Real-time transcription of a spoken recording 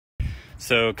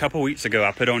So a couple weeks ago,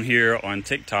 I put on here on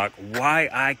TikTok why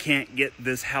I can't get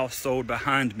this house sold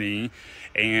behind me,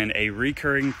 and a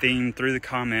recurring theme through the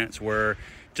comments were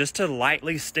just to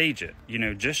lightly stage it,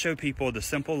 just show people the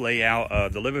simple layout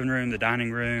of the living room, the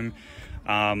dining room.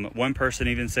 One person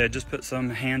even said just put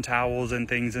some hand towels and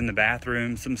things in the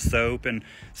bathroom, some soap, and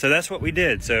so that's what we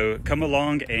did. So come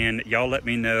along and y'all let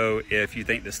me know if you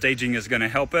think the staging is going to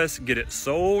help us get it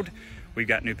sold. We've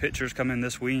got new pictures coming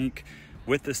this week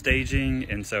with the staging,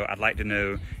 and so I'd like to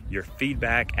know your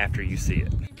feedback after you see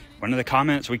it. One of the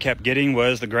comments we kept getting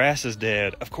was the grass is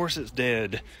dead. Of course it's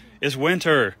dead. It's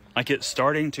winter. Like, it's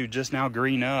starting to just now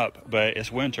green up, but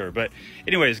it's winter. But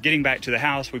anyways, getting back to the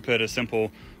house, we put a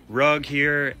simple rug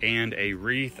here and a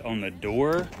wreath on the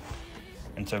door.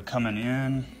 And so coming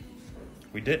in,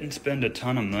 we didn't spend a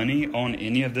ton of money on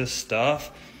any of this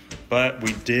stuff, but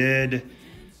we did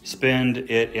spend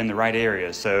it in the right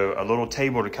areas. So a little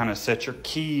table to kind of set your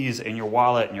keys and your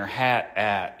wallet and your hat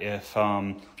at, if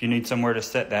you need somewhere to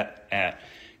set that at.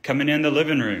 Coming in the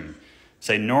living room,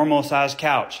 say normal size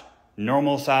couch,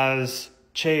 normal size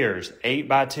chairs,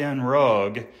 8x10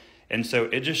 rug. And so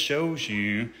it just shows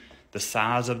you the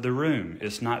size of the room.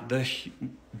 It's not the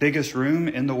biggest room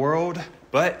in the world,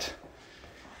 but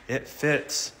it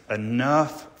fits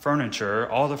enough furniture,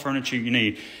 all the furniture you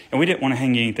need. And we didn't want to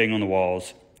hang anything on the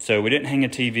walls. So we didn't hang a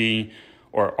TV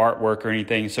or artwork or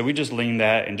anything. So we just leaned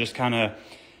that and just kind of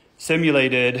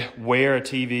simulated where a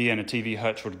TV and a TV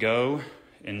hutch would go.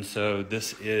 And so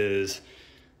this is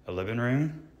a living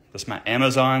room. That's my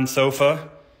Amazon sofa.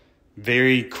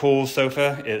 Very cool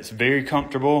sofa. It's very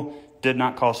comfortable. Did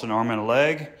not cost an arm and a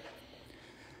leg.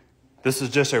 This is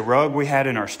just a rug we had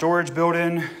in our storage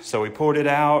building. So we pulled it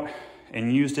out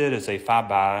and used it as a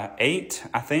 5x8,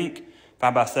 I think.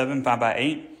 5x7,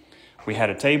 5x8. We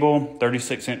had a table,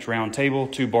 36-inch round table,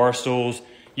 2 bar stools.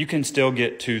 You can still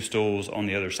get 2 stools on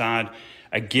the other side.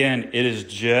 Again, it is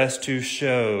just to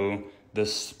show the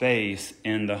space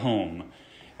in the home.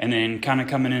 And then kind of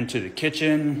coming into the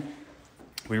kitchen,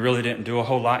 we really didn't do a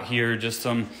whole lot here. Just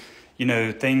some,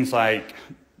 things like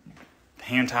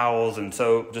hand towels and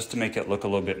soap, just to make it look a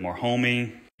little bit more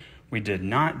homey. We did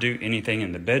not do anything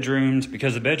in the bedrooms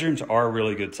because the bedrooms are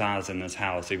really good size in this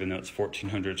house, even though it's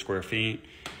 1,400 square feet.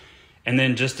 And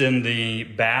then just in the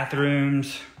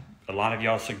bathrooms, a lot of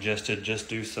y'all suggested just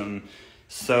do some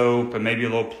soap and maybe a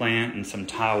little plant and some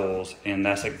towels. And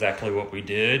that's exactly what we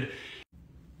did.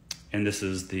 And this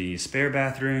is the spare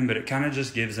bathroom, but it kind of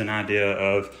just gives an idea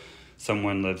of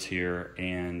someone lives here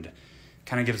and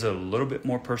kind of gives it a little bit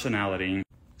more personality.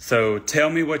 So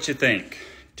tell me what you think.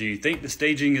 Do you think the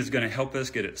staging is going to help us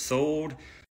get it sold?